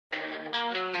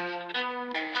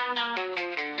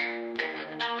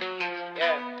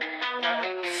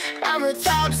I'm a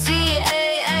top Z,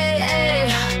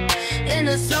 in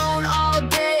the zone all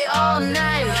day, all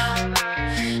night.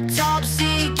 Top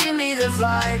Z, give me the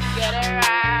vibe. Get it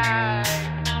right.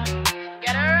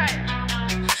 Get it right.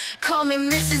 Call me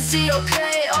Mrs. Z,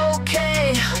 okay,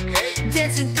 okay.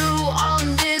 Dancing through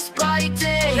on this bright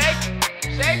day.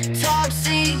 Shake, shake. Top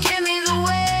Z, give me the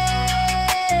way.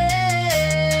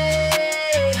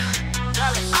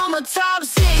 I'm a top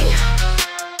Z.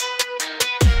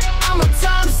 I'm a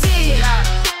top Z. Yeah,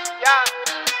 yeah.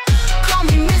 Call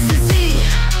me Mrs. Z.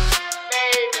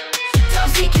 Baby, Top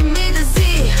Z, give me the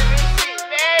Z.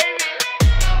 baby.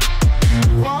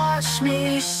 Watch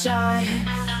me shine.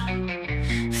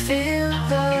 Feel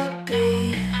the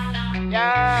beat.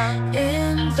 Yeah.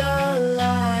 In the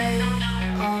light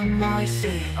on my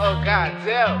feet. Oh God,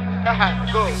 damn.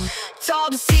 Go.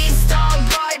 Top Z, star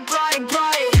bright, bright,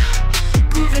 bright.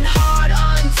 Grooving hard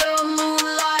under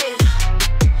moonlight.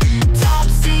 Top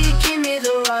Z, give me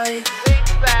the right.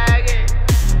 Zigzagging,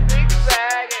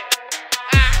 zigzagging.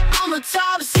 I'm a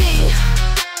top Z.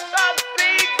 Stop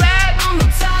zigzagging. I'm a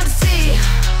top Z.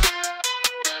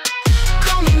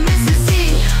 Call me Mrs. Z.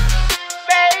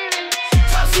 Baby,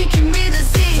 Top Z, give me the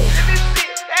Z.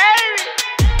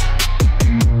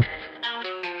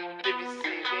 let me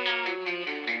see,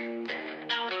 baby.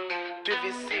 Let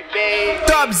me see, baby.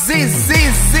 Top Z, Z,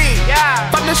 Z. Yeah.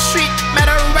 From the street, met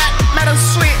a rat, met a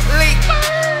sweet leak.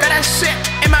 Got that shit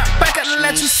in my pocket,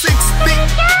 let you 6 feet.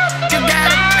 You got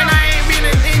it, and I ain't been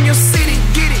in your city,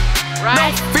 get it. Right. No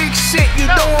freak shit, you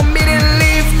don't immediately